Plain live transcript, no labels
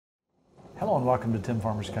Hello and welcome to Tim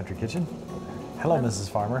Farmer's Country Kitchen. Hello, Mrs.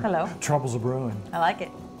 Farmer. Hello. Troubles are brewing. I like it.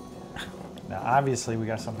 Now, obviously, we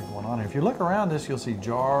got something going on here. If you look around us, you'll see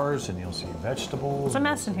jars and you'll see vegetables. It's a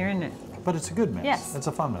mess in here, isn't it? But it's a good mess. Yes. It's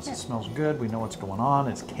a fun mess. Yeah. It smells good. We know what's going on.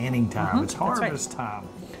 It's canning time. It's harvest time.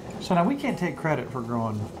 So now we can't take credit for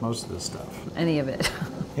growing most of this stuff. Any of it.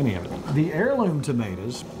 Any of it. The heirloom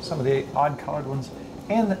tomatoes, some of the odd colored ones,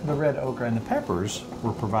 and the red okra and the peppers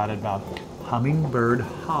were provided by Hummingbird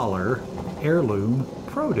Holler Heirloom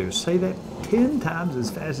Produce. Say that 10 times as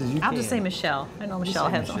fast as you can. I'll just say Michelle. I know Michelle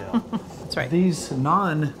has them. That's right. These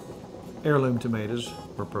non-heirloom tomatoes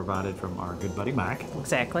were provided from our good buddy Mac.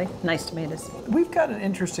 Exactly. Nice tomatoes. We've got an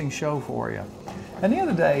interesting show for you. And the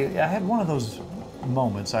other day, I had one of those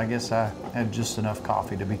moments. I guess I had just enough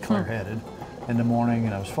coffee to be clear-headed in the morning,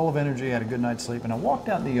 and I was full of energy, had a good night's sleep, and I walked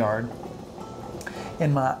out in the yard,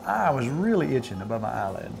 and my eye was really itching above my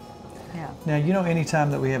eyelid. Yeah. Now, you know,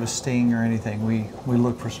 anytime that we have a sting or anything, we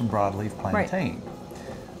look for some broadleaf plantain.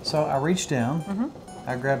 Right. So I reached down,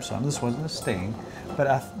 I grabbed some. This wasn't a sting,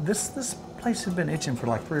 but this place had been itching for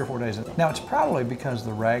like 3 or 4 days. Now, it's probably because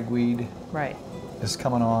the ragweed is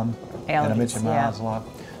coming on, and I'm itching my eyes a lot.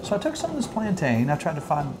 So I took some of this plantain. I tried to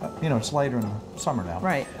find, you know, it's later in the summer now.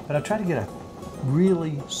 Right. But I tried to get a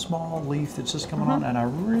really small leaf that's just coming on, and I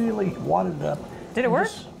really wadded it up. Did it work?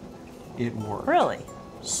 It worked. Really?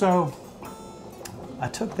 So I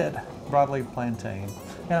took that broadleaf plantain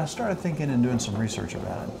and I started thinking and doing some research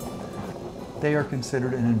about it. They are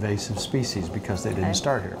considered an invasive species because they didn't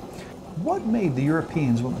start here. What made the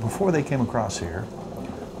Europeans, before they came across here,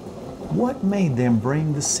 what made them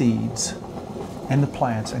bring the seeds and the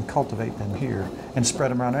plants and cultivate them here and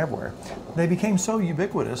spread them around everywhere? They became so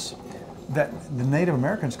ubiquitous that the Native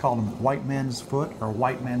Americans called them white man's foot or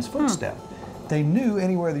white man's footstep. They knew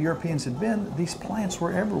anywhere the Europeans had been, these plants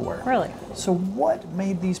were everywhere. Really? So what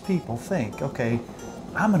made these people think, okay,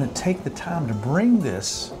 I'm going to take the time to bring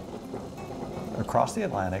this across the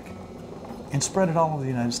Atlantic and spread it all over the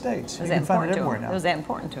United States? You can find it everywhere now. It was that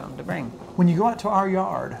important to them to bring. When you go out to our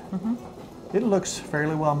yard, it looks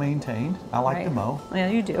fairly well maintained. I like to mow. Yeah,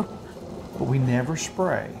 you do. But we never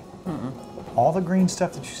spray. All the green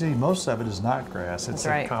stuff that you see, most of it is not grass. It's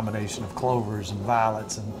a combination of clovers and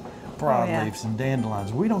violets and broadleaves and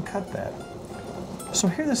dandelions. We don't cut that. So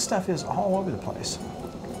here this stuff is all over the place.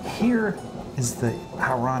 Here is the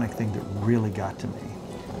ironic thing that really got to me.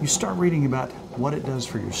 You start reading about what it does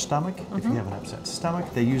for your stomach if you have an upset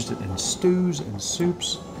stomach. They used it in stews and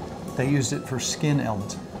soups. They used it for skin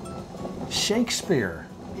ailments. Shakespeare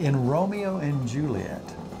in Romeo and Juliet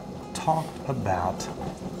talked about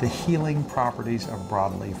the healing properties of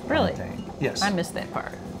broadleaf plantain. Really? Yes. I missed that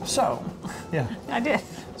part. So, yeah. I did.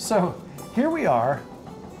 So here we are.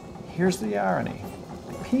 Here's the irony.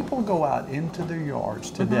 People go out into their yards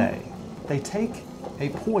today. They take a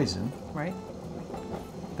poison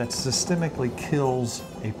that systemically kills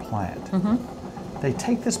a plant. They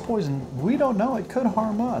take this poison. We don't know. It could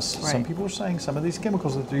harm us. Some people are saying some of these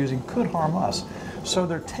chemicals that they're using could harm us. So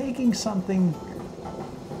they're taking something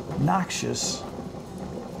noxious,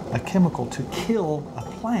 a chemical, to kill a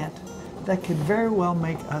plant that could very well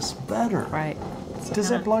make us better. Right. Does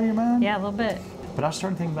that blow your mind? Yeah, a little bit. But I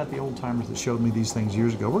started thinking about the old timers that showed me these things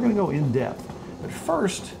years ago. We're going to go in depth. But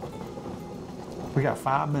first, we got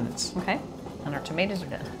 5 minutes. Okay. And our tomatoes are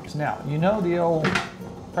done. So now, you know the old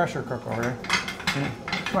pressure cooker over here?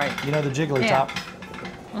 Right. You know the jiggly top?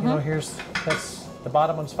 You know, that's the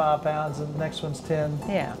bottom one's 5 pounds and the next one's 10,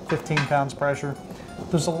 15 pounds pressure.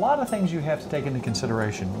 There's a lot of things you have to take into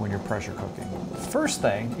consideration when you're pressure cooking. First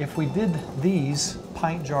thing, if we did these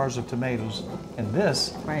pint jars of tomatoes and this,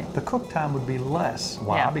 the cook time would be less.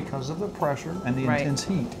 Why? Because of the pressure and the intense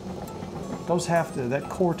heat. Those have to, that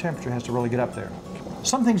core temperature has to really get up there.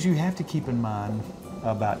 Some things you have to keep in mind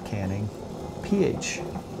about canning: pH,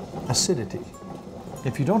 acidity.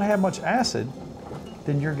 If you don't have much acid,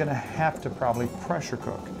 then you're going to have to probably pressure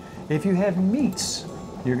cook. If you have meats,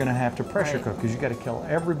 you're going to have to pressure cook because you've got to kill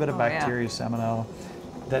every bit of bacteria, salmonella,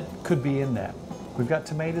 that could be in that. We've got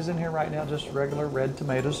tomatoes in here right now, just regular red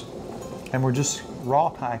tomatoes, and we're just raw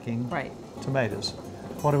packing tomatoes.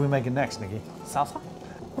 What are we making next, Nikki? Salsa?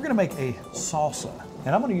 We're going to make a salsa,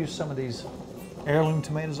 and I'm going to use some of these heirloom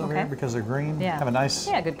tomatoes over here because they're green. Have a nice,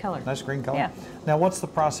 good color. Nice green color. Now, what's the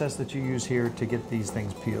process that you use here to get these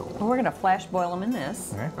things peeled? Well, we're going to flash boil them in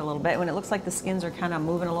this for a little bit. When it looks like the skins are kind of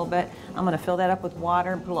moving a little bit, I'm going to fill that up with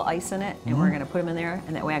water and put a little ice in it, and we're going to put them in there,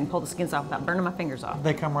 and that way I can pull the skins off without burning my fingers off.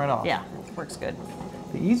 They come right off. Yeah, it works good.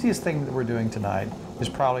 The easiest thing that we're doing tonight is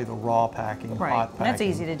probably the raw packing, hot packing. That's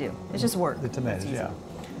easy to do. It's just work. The tomatoes,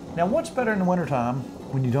 Now, what's better in the wintertime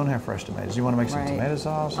when you don't have fresh tomatoes. You want to make some tomato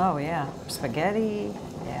sauce? Oh yeah, spaghetti,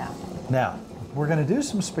 yeah. Now, we're going to do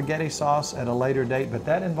some spaghetti sauce at a later date, but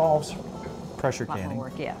that involves pressure canning. A lot more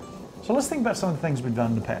work, yeah. So let's think about some of the things we've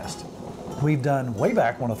done in the past. We've done way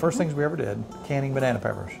back, one of the first things we ever did, canning banana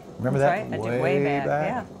peppers. Remember That's that? right, I did way back,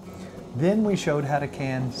 yeah. Then we showed how to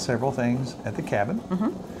can several things at the cabin.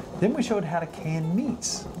 Then we showed how to can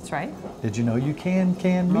meats. That's right. Did you know you can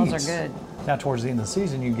can meats? Those are good. Now towards the end of the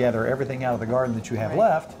season, you gather everything out of the garden that you have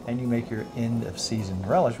left, and you make your end of season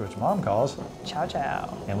relish, which Mom calls chow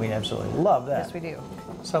chow. And we absolutely love that. Yes, we do.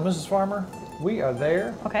 So Mrs. Farmer, we are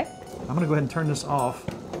there. Okay. I'm gonna go ahead and turn this off.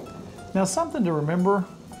 Now something to remember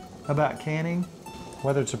about canning,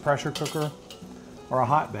 whether it's a pressure cooker or a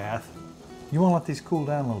hot bath, you want to let these cool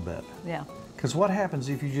down a little bit. Yeah. Because what happens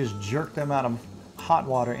if you just jerk them out of hot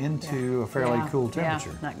water into a fairly cool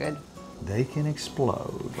temperature? Yeah, not good. They can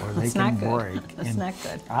explode or they It's can not good. break. It's not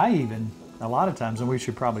good. I even, a lot of times, and we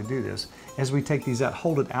should probably do this, as we take these out,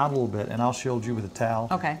 hold it out a little bit, and I'll shield you with a towel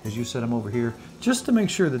as you set them over here, just to make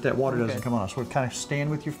sure that that water doesn't come on us. So kind of stand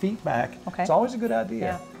with your feet back. Okay. It's always a good idea.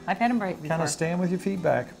 Yeah, I've had them break before. Kind of stand with your feet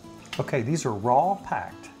back. Okay, these are raw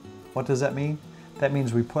packed. What does that mean? That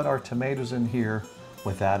means we put our tomatoes in here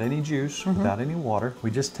without any juice, without any water.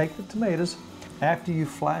 We just take the tomatoes. After you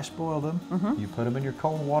flash boil them, you put them in your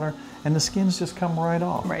cold water, and the skins just come right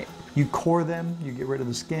off. Right. You core them, you get rid of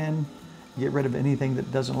the skin, you get rid of anything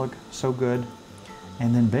that doesn't look so good,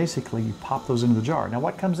 and then basically you pop those into the jar. Now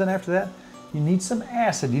what comes in after that? You need some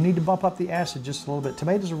acid. You need to bump up the acid just a little bit.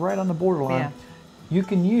 Tomatoes are right on the borderline. Yeah. You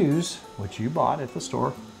can use what you bought at the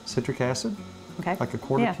store, citric acid, like a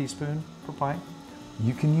quarter teaspoon per pint.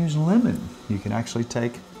 You can use lemon. You can actually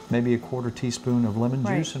take maybe a quarter teaspoon of lemon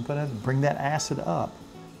juice and put it, bring that acid up.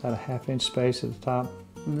 About a 1/2 inch space at the top.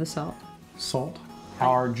 And the salt. Salt.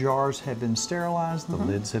 Our jars have been sterilized, the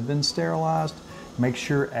lids have been sterilized. Make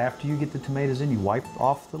sure after you get the tomatoes in, you wipe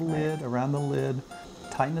off the lid, around the lid,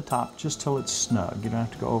 tighten the top just till it's snug. You don't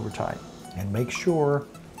have to go over tight. And make sure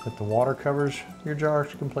that the water covers your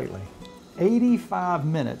jars completely. 85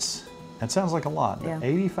 minutes. That sounds like a lot, but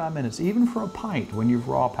 85 minutes, even for a pint when you've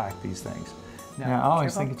raw packed these things. Now, I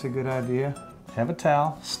always think it's a good idea. Have a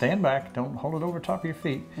towel, stand back, don't hold it over top of your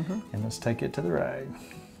feet, and let's take it to the rag.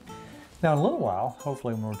 Now, in a little while,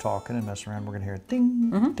 hopefully when we're talking and messing around, we're gonna hear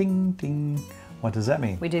ding, ding, ding. What does that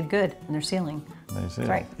mean? We did good, and they're sealing. They seal. That's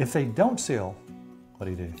right. If they don't seal, what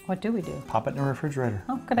do you do? What do we do? Pop it in the refrigerator.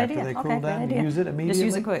 Oh, good idea. After they cool down, you use it immediately. Just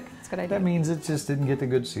use it quick. It's a good idea. That means it just didn't get the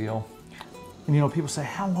good seal. And you know, people say,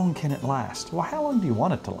 how long can it last? Well, how long do you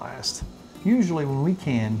want it to last? Usually when we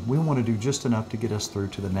can, we want to do just enough to get us through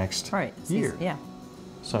to the next year. Yeah.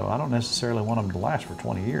 So I don't necessarily want them to last for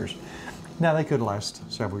 20 years. Now they could last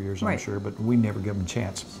several years, I'm sure, but we never give them a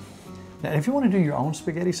chance. Now, if you want to do your own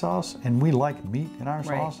spaghetti sauce, and we like meat in our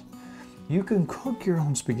sauce, you can cook your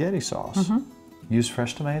own spaghetti sauce. Use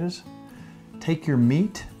fresh tomatoes. Take your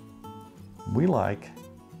meat. We like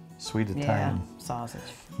sweet Italian sausage.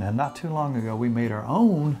 Now, not too long ago, we made our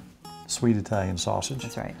own sweet Italian sausage.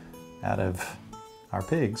 That's right. Out of our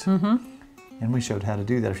pigs. And we showed how to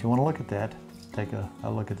do that. If you want to look at that, take a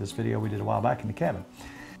look at this video we did a while back in the cabin.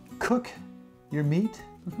 Cook your meat.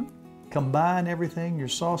 Combine everything, your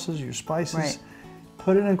sauces, your spices.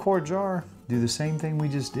 Put it in a quart jar. Do the same thing we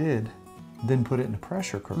just did. Then put it in a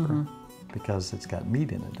pressure cooker because it's got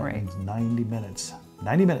meat in it. That means 90 minutes.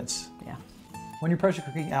 90 minutes. Yeah. When you're pressure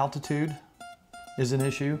cooking, altitude is an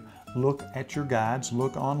issue. Look at your guides,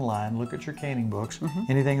 look online, look at your canning books.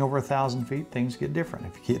 Anything over 1,000 feet, things get different.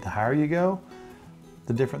 If you get, the higher you go,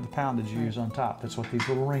 the different the poundage you use on top. That's what these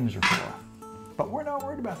little rings are for. But we're not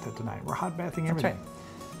worried about that tonight. We're hot bathing everything.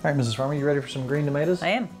 All right, Mrs. Farmer, you ready for some green tomatoes? I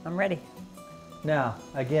am. I'm ready. Now,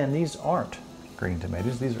 again, these aren't green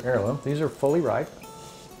tomatoes. These are heirloom. These are fully ripe.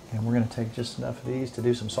 And we're going to take just enough of these to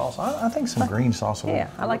do some salsa. I think some green salsa will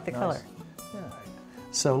I like the color.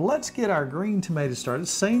 So let's get our green tomatoes started.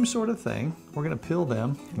 Same sort of thing. We're going to peel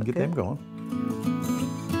them and get them going.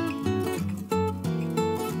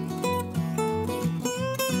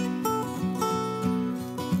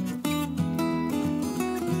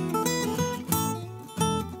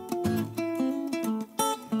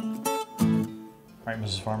 All right,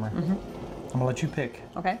 Mrs. Farmer. I'm going to let you pick.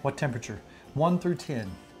 Okay. What temperature? 1 through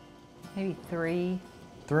 10. Maybe 3.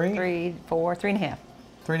 3? 3, 4, 3.5.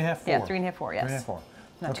 3.5, 4. Yeah, 3.5, 4, yes. 3.5, 4.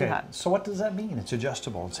 Not too hot. So what does that mean? It's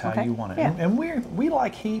adjustable. It's how you want it. Yeah. And we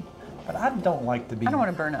like heat, but I don't like to be. I don't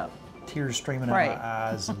want to burn up. Tears streaming out my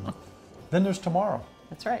eyes. And then there's tomorrow.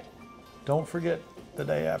 That's right. Don't forget the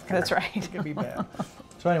day after. That's right. It can be bad.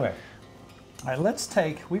 So anyway, all right, let's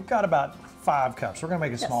take, we've got about 5 cups. We're going to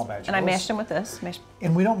make a small batch. And I mashed them with this.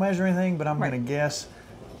 And we don't measure anything, but I'm going to guess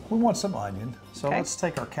we want some onion. So let's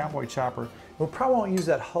take our cowboy chopper. We probably won't use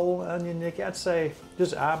that whole onion, Nicki. I'd say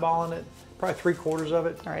just eyeballing it, probably 3/4 of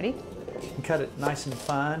it. Alrighty. And cut it nice and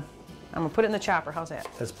fine. I'm gonna put it in the chopper. How's that?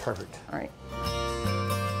 That's perfect. All right.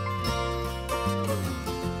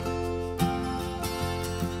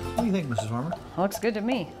 What do you think, Mrs. Farmer? Looks good to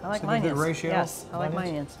me. I like my onions. Good ratio? Yes, I like my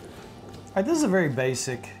onions. All right, this is a very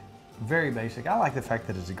basic. I like the fact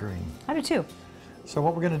that it's green. I do too. So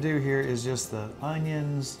what we're gonna do here is just the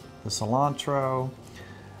onions, the cilantro,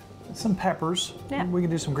 some peppers. Yeah. We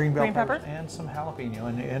can do some green bell peppers pepper. and some jalapeno.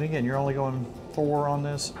 And again, you're only going 4 on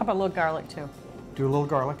this. How about a little garlic too? Do a little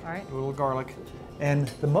garlic. All right. Do a little garlic. And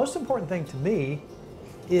the most important thing to me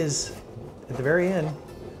is, at the very end,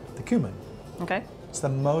 the cumin. Okay. It's the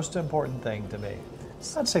most important thing to me.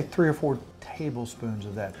 So I'd say 3 or 4 tablespoons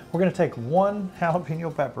of that. We're gonna take 1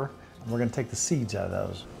 jalapeno pepper, and we're gonna take the seeds out of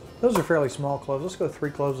those. Those are fairly small cloves. Let's go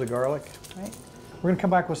 3 cloves of garlic. All right. We're gonna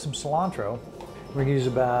come back with some cilantro. We're gonna use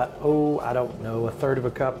about, I don't know,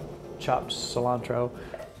 1/3 cup chopped cilantro.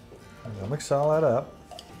 I'm gonna mix all that up.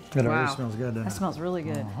 It already smells good, doesn't it? That smells really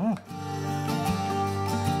good.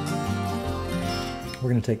 We're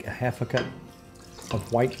gonna take a 1/2 cup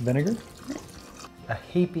of white vinegar, a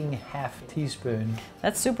heaping 1/2 teaspoon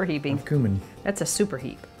That's super heaping. of cumin. That's a super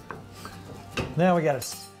heap. Now we gotta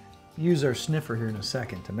use our sniffer here in a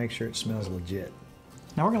second to make sure it smells legit.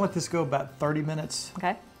 Now we're gonna let this go about 30 minutes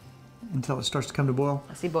Okay. until it starts to come to boil.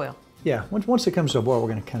 I see boil. Yeah, once it comes to a boil, we're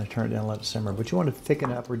gonna kind of turn it down and let it simmer, but you want to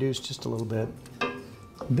thicken up, reduce just a little bit.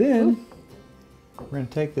 Then we're gonna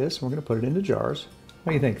take this and we're gonna put it into jars.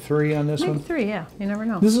 What do you think, 3 on this Maybe one? 3, yeah. You never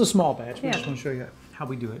know. This is a small batch. We Yeah. just want to show you how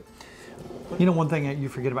we do it. You know, one thing that you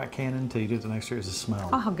forget about canning until you do it the next year is the smell.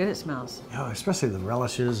 Oh, how good it smells. Oh, especially the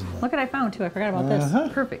relishes. And Look what I found too. I forgot about this.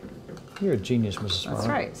 Perfect. You're a genius, Mrs. Farmer. That's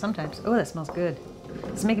right. Sometimes. Oh, that smells good.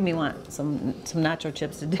 It's making me want some nacho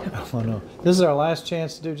chips to do. Oh no. This is our last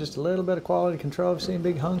chance to do just a little bit of quality control. I've seen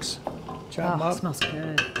big hunks. Chop them Oh, up. it smells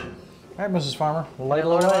good. All right, Mrs. Farmer, we'll lay it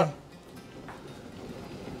Load it away. up.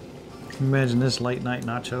 Can you imagine this late night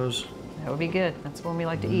nachos? That would be good. That's when we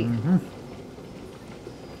like to eat.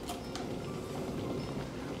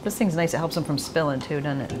 This thing's nice. It helps them from spilling too,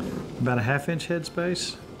 doesn't it? About a 1/2 inch head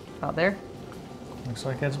space. About there. Looks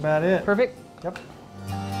like that's about it. Perfect. Yep.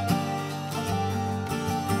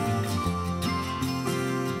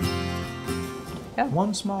 Yeah.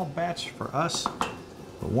 1 small batch for us,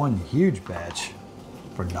 but 1 huge batch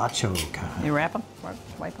for nacho kind. You wrap them?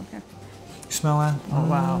 Wipe them here. You smell that? Oh,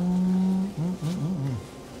 wow.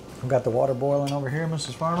 I've got the water boiling over here,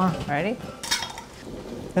 Mrs. Farmer. Alrighty.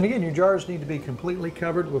 And again, your jars need to be completely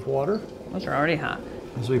covered with water Those are already hot.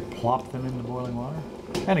 as we plop them into boiling water.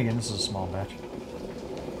 And again, this is a small batch.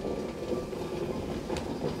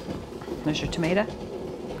 There's your tomato. Do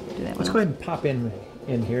that Let's one. go ahead and pop in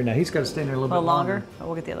here. Now he's got to stay in there a A little little bit longer. But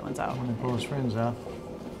we'll get the other ones out. When he pull his friends out.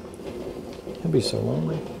 He'll be so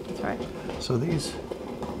lonely. That's right. So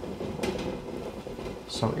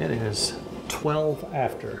it is 12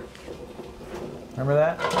 after. Remember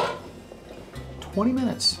that? 20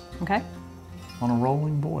 minutes Okay. on a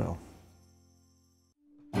rolling boil.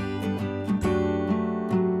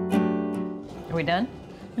 Are we done?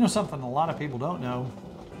 You know something a lot of people don't know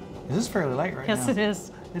is it's fairly late right now. Yes, it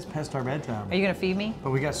is. It's past our bedtime. Are you going to feed me?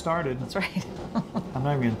 But we got started. That's right. I'm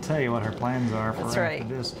not even going to tell you what her plans are for That's after right.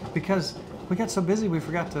 this. Because we got so busy we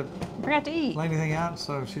forgot to Forgot to eat. lay anything out,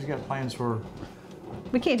 so she's got plans for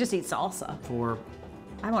We can't just eat salsa.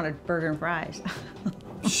 I wanted burger and fries.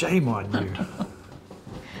 shame on you.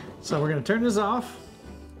 So we're going to turn this off.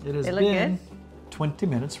 It has They look been good. 20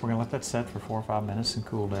 minutes. We're going to let that set for 4 or 5 minutes and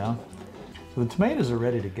cool down. So the tomatoes are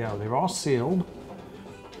ready to go. They're all sealed.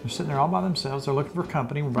 They're sitting there all by themselves. They're looking for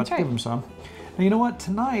company. We're about to give them some. And you know what?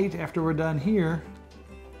 Tonight, after we're done here,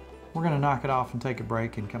 we're going to knock it off and take a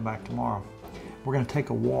break and come back tomorrow. We're going to take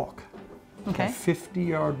a walk. Okay. A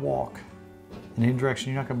 50-yard walk in any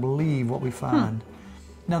direction. You're not going to believe what we find.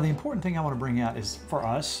 Now, the important thing I want to bring out is for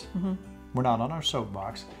us, we're not on our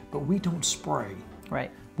soapbox, but we don't spray. Right.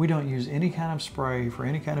 We don't use any kind of spray for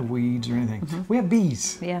any kind of weeds or anything. We have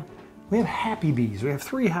bees. Yeah. We have happy bees. We have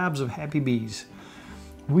 3 hives of happy bees.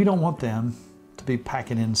 We don't want them to be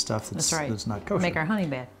packing in stuff that's not kosher. Make our honey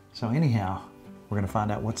bad. So anyhow, we're going to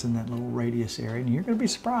find out what's in that little radius area, and you're going to be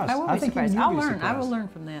surprised. I will be surprised. I'll learn. I will Surprised. learn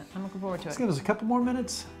from that. I'm looking forward to Let's it. give us a couple more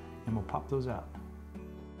minutes, and we'll pop those out.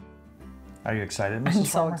 Are you excited, Mrs. I'm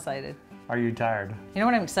so Farmer? excited. Are you tired? You know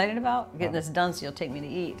what I'm excited about? Getting this done so you'll take me to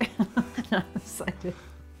eat. I'm excited.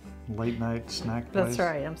 Late night snack That's place.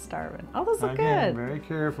 right. I'm starving. Oh, those look Again, good. very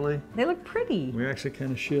carefully. They look pretty. We're actually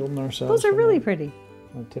kind of shielding ourselves. Those are from really that. pretty.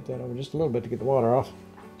 I'll tip that over just a little bit to get the water off.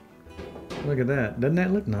 Look at that. Doesn't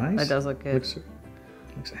that look nice? That does look good.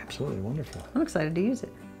 Looks absolutely wonderful. I'm excited to use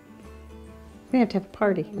it. We have to have a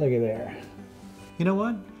party. Look at there. You know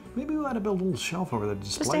what? Maybe we ought to build a little shelf over there to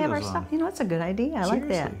display Just to have our those stuff. on. You know, that's a good idea. I like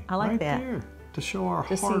that. I like right that. There, to show our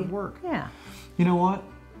hard work. Yeah. You know what?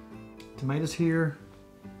 Tomatoes here,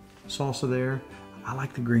 salsa there. I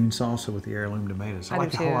like the green salsa with the heirloom tomatoes. I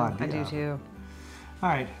like the whole idea. I do too. All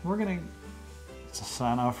right, we're gonna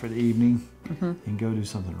sign off for the evening and go do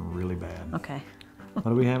something really bad. Okay. What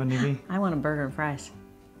are we having, Nicki? I want a burger and fries.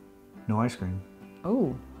 No ice cream.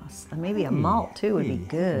 Oh, maybe a malt too would be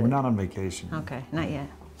good. We're not on vacation. Okay, not yet.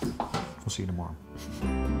 We'll see you tomorrow.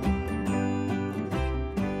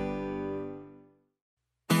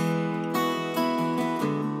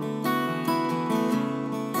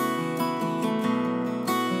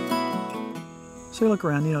 So you look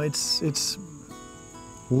around, you know, it's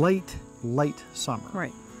late summer.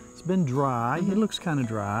 Right. It's been dry. It looks kind of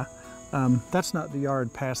dry. That's not the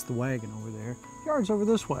yard past the wagon over there. The yard's over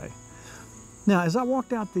this way. Now, as I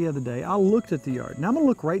walked out the other day, I looked at the yard. Now I'm gonna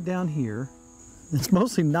look right down here. It's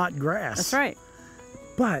mostly not grass. That's right.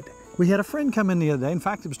 But we had a friend come in the other day. In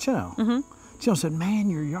fact, it was Chino. Chino said, man,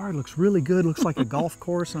 your yard looks really good. Looks like a golf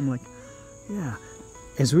course. I'm like, yeah.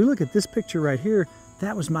 As we look at this picture right here,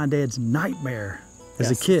 that was my dad's nightmare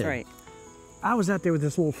as a kid. That's right. I was out there with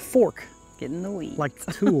this little fork. Getting in the weeds. Like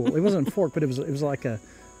a tool. It wasn't a fork, but it was like a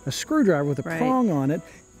screwdriver with a prong on it.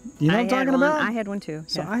 You know what I'm talking about? I had one too.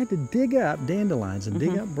 So I had to dig up dandelions and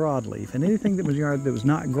dig up broadleaf and anything that was yard that was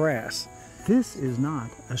not grass. This is not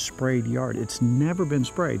a sprayed yard. It's never been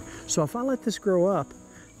sprayed. So if I let this grow up,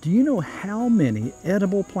 do you know how many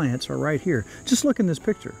edible plants are right here? Just look in this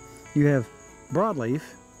picture. You have broadleaf,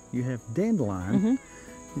 you have dandelion,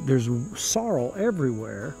 there's sorrel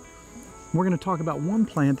everywhere. We're going to talk about one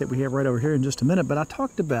plant that we have right over here in just a minute, but I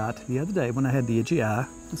talked about the other day when I had the itchy eye.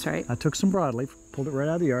 That's right. I took some broadleaf, pulled it right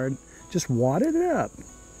out of the yard, just wadded it up.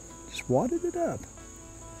 Just wadded it up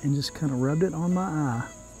and just kind of rubbed it on my eye.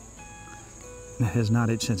 And it has not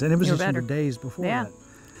itched since. And it was just for days before that.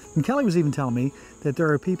 And Kelly was even telling me that there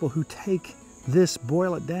are people who take this,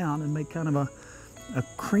 boil it down, and make kind of a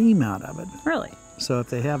cream out of it. Really? So if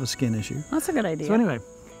they have a skin issue. That's a good idea. So anyway,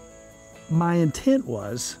 my intent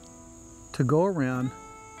was to go around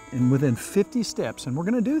and within 50 steps, and we're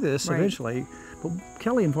going to do this eventually, but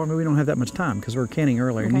Kelly informed me we don't have that much time because we're canning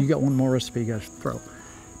earlier, and you got one more recipe you got to throw.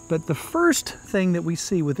 But the first thing that we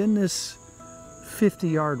see within this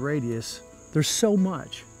 50-yard radius, there's so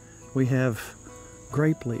much. We have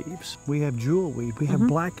grape leaves, we have jewelweed, we have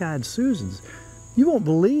black-eyed Susans. You won't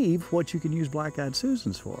believe what you can use black-eyed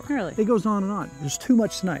Susans for. Really? It goes on and on. There's too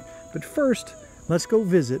much tonight. But first, let's go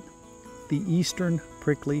visit the eastern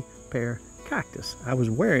prickly pear cactus. I was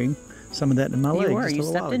wearing some of that in my legs. You were. Just a You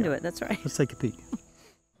little stepped while into ago. it. That's right. Let's take a peek.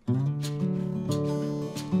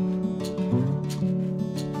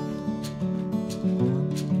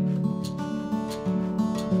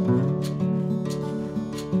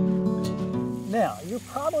 Now, you're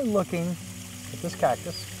probably looking at this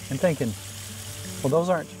cactus and thinking, well, those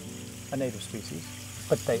aren't a native species,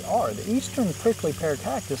 but they are. The eastern prickly pear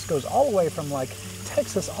cactus goes all the way from like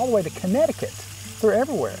Texas all the way to Connecticut. They're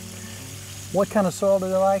everywhere. What kind of soil do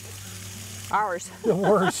they like? Ours. The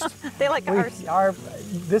worst. They like ours.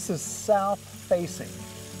 This is south facing.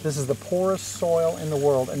 This is the poorest soil in the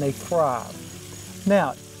world, and they thrive.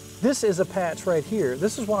 Now, this is a patch right here.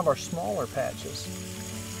 This is one of our smaller patches.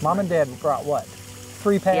 Mom and Dad brought what?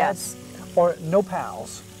 3 pads? Yes. Or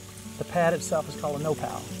nopals. The pad itself is called a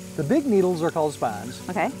nopal. The big needles are called spines.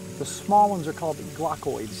 Okay. The small ones are called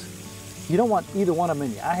glaucoids. You don't want either one of them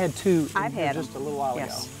in you. I had 2 I've had just them. a little while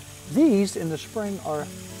Yes. ago. These in the spring are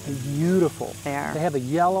beautiful. They are. They have a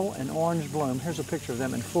yellow and orange bloom. Here's a picture of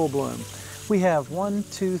them in full bloom. We have 1,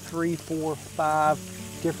 2, 3, 4,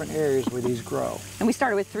 5 different areas where these grow. And we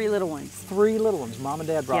started with 3 little ones. 3 little ones. Mom and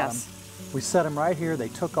Dad brought them. We set them right here. They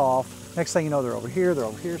took off. Next thing you know, they're over here. They're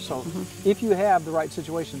over here. So if you have the right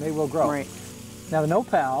situation, they will grow. Right. Now the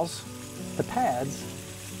nopals, the pads,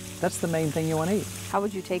 that's the main thing you want to eat. How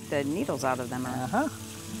would you take the needles out of them?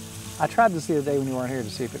 I tried this the other day when you weren't here to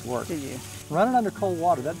see if it worked. Did you? Run it under cold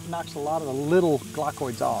water. That knocks a lot of the little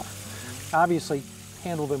glaucoids off. Obviously,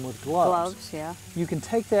 handle them with gloves. Gloves, yeah. You can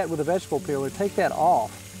take that with a vegetable peeler, take that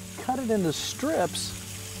off, cut it into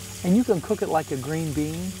strips, and you can cook it like a green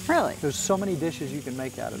bean. Really? There's so many dishes you can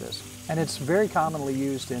make out of this. And it's very commonly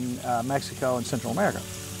used in Mexico and Central America.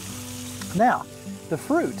 Now, the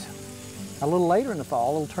fruit, a little later in the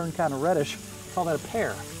fall, it'll turn kind of reddish. Call that a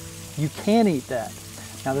pear. You can eat that.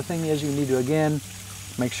 Now the thing is, you need to, again,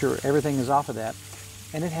 make sure everything is off of that.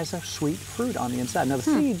 And it has a sweet fruit on the inside. Now the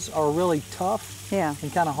seeds are really tough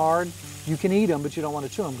and kind of hard. You can eat them, but you don't want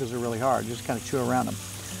to chew them because they're really hard. You just kind of chew around them.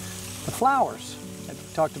 The flowers, that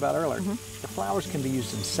we talked about earlier, the flowers can be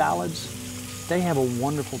used in salads. They have a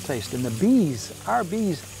wonderful taste. And the bees, our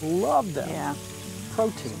bees love them. Yeah.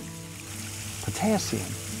 Protein, potassium,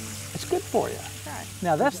 it's good for you. Right.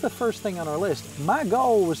 Now that's the first thing on our list. My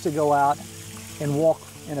goal was to go out and walk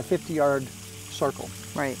in a 50-yard circle.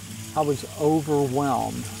 Right. I was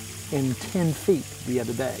overwhelmed in 10 feet the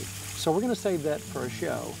other day. So we're going to save that for a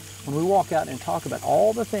show when we walk out and talk about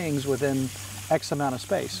all the things within X amount of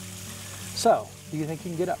space. So, do you think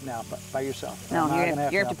you can get up now by yourself? No,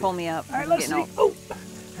 you have to pull me up. All right, let's see. Oh.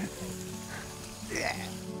 Yeah.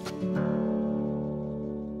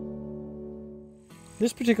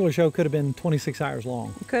 This particular show could have been 26 hours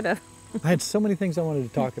long. Could have. I had so many things I wanted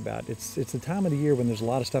to talk about. It's the time of the year when there's a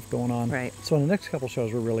lot of stuff going on. Right. So in the next couple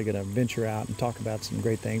shows, we're really going to venture out and talk about some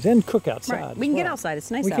great things and cook outside. Right. We can get outside. It's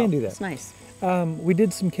nice out. We can do that. It's nice. We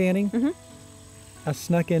did some canning. I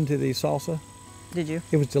snuck into the salsa. Did you?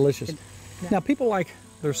 It was delicious. Yeah. Now, people like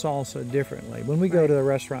their salsa differently. When we go to a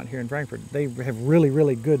restaurant here in Frankfurt, they have really,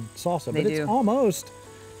 really good salsa. They but do.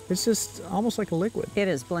 It's just almost like a liquid. It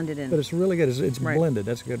is blended in. But it's really good. It's blended.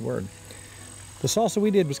 That's a good word. The salsa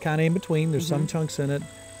we did was kind of in between. There's some chunks in it.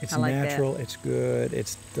 It's like natural. It's good.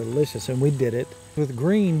 It's delicious. And we did it with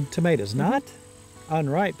green tomatoes, not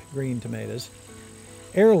unripe green tomatoes,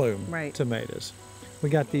 heirloom tomatoes. We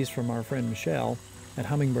got these from our friend Michelle at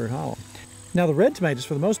Hummingbird Hollow. Now the red tomatoes,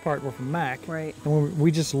 for the most part, were from Mac. Right. And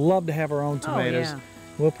we just love to have our own tomatoes. Oh, yeah.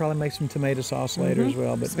 We'll probably make some tomato sauce later as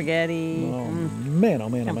well. But spaghetti. Oh man, oh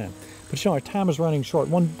man, oh man. But you know, our time is running short.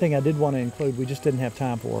 One thing I did want to include, we just didn't have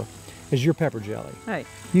time for, is your pepper jelly. Right.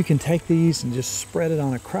 You can take these and just spread it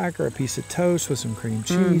on a cracker, a piece of toast with some cream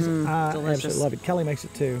cheese. I absolutely love it. Kelly makes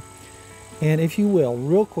it too. And if you will,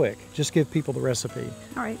 real quick, just give people the recipe.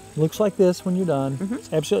 All right. It looks like this when you're done.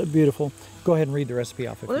 It's absolutely beautiful. Go ahead and read the recipe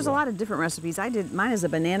off. Well, there's a lot of different recipes. Mine is a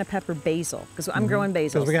banana pepper basil, because I'm growing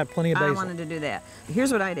basil. Because we got plenty of basil. I wanted to do that.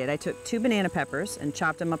 Here's what I did. I took 2 banana peppers and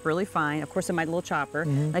chopped them up really fine, of course in my little chopper.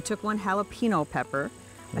 I took 1 jalapeno pepper,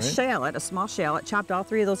 a shallot, a small shallot, chopped all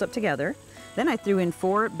 3 of those up together. Then I threw in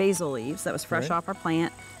 4 basil leaves that was fresh off our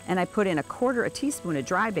plant, and I put in a teaspoon of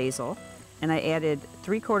dry basil, and I added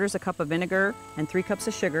 3/4 cup of vinegar and 3 cups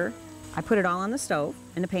of sugar. I put it all on the stove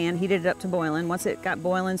in the pan, heated it up to boiling. Once it got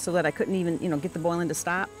boiling so that I couldn't even, get the boiling to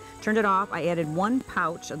stop, turned it off. I added 1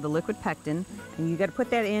 pouch of the liquid pectin, and you got to put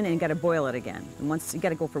that in and got to boil it again. And once you got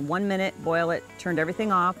to go for 1 minute, boil it, turned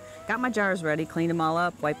everything off, got my jars ready, cleaned them all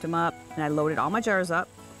up, wiped them up, and I loaded all my jars up,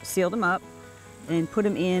 sealed them up, and put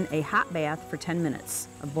them in a hot bath for 10 minutes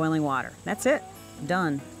of boiling water. That's it.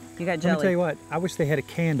 Done. You got jelly. Let me tell you what, I wish they had a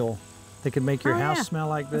candle that could make your house smell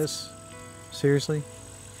like this. Seriously?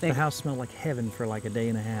 The house smelled like heaven for like a day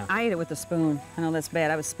and a half. I ate it with a spoon. I know that's bad.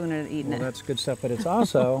 I was spooning it, eating it. Well, that's good stuff, but it's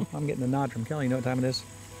also, I'm getting a nod from Kelly. You know what time it is?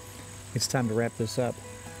 It's time to wrap this up.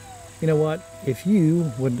 You know what? If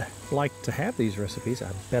you would like to have these recipes, I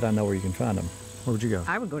bet I know where you can find them. Where would you go?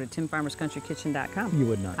 I would go to timfarmerscountryKitchen.com. You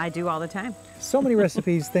would not. I do all the time. So many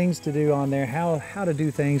recipes, things to do on there, how to do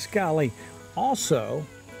things. Golly. Also,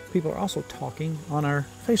 people are also talking on our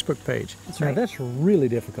Facebook page. That's right. Now, that's really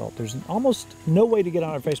difficult. There's almost no way to get on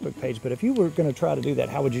our Facebook page, but if you were going to try to do that,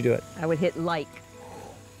 how would you do it? I would hit like.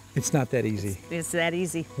 It's not that easy. It's that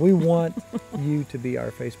easy. We want you to be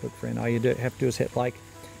our Facebook friend. All you have to do is hit like.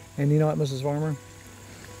 And you know what, Mrs. Farmer?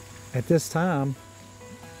 At this time,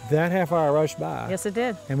 that half hour rushed by. Yes, it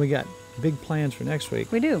did. And we got big plans for next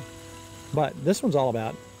week. We do. But this one's all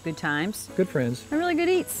about good times, good friends, and really good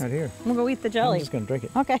eats. Right here. We'll go eat the jelly. I'm just going to drink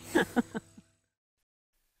it. Okay.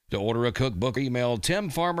 To order a cookbook, email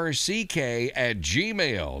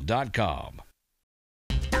timfarmerck@gmail.com.